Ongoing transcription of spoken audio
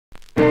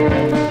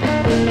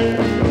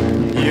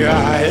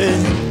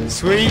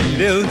sweet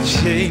little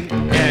chick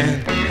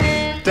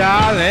and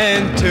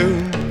darling too.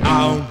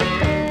 I'm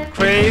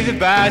crazy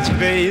about you,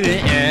 baby,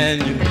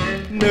 and you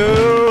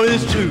know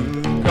it's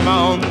true. Come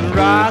on,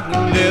 rock,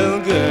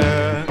 little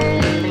girl.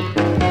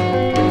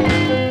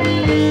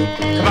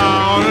 Come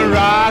on,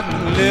 rock,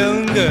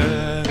 little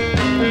girl.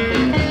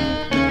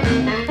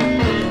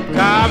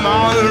 Come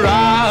on,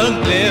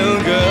 rock, little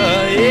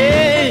girl.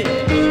 Yeah,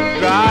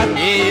 rock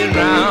it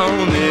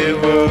round the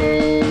world.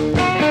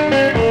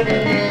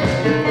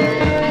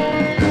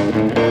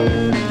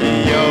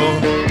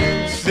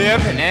 You're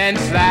slipping and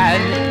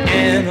sliding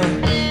and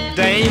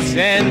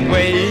dancing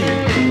way,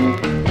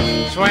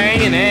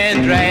 swinging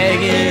and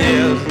dragging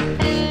is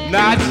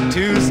not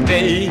to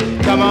stay.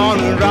 Come on,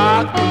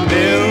 rock,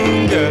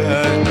 little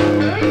girl.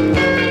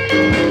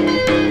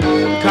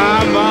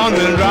 Come on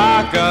and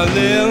rock a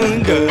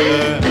little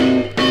girl.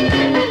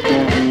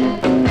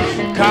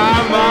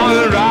 Come on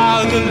and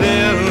rock a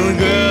little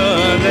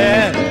girl.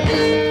 Let's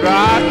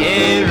rock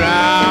it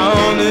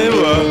round the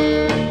world.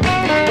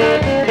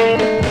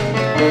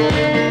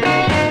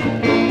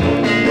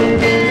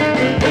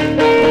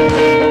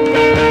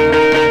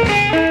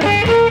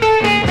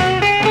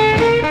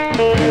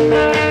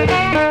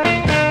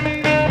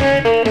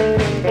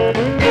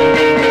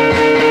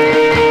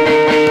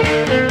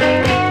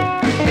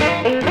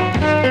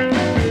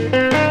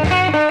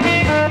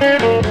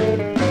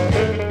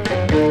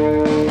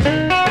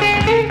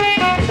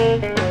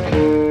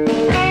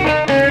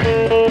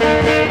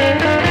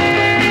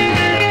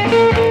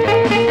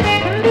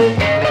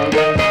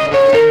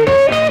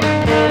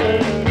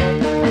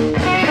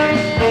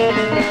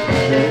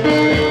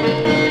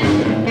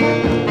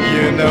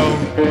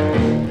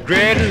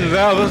 Great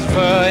lovers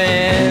fur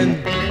and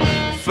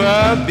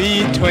fur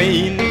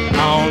between.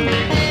 On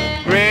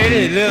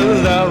great little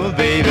lover,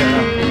 baby,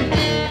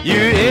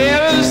 you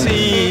ever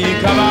seen?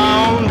 Come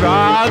on,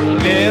 rock,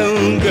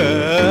 little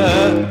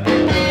girl.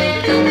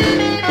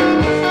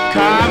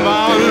 Come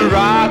on,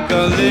 rock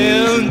a little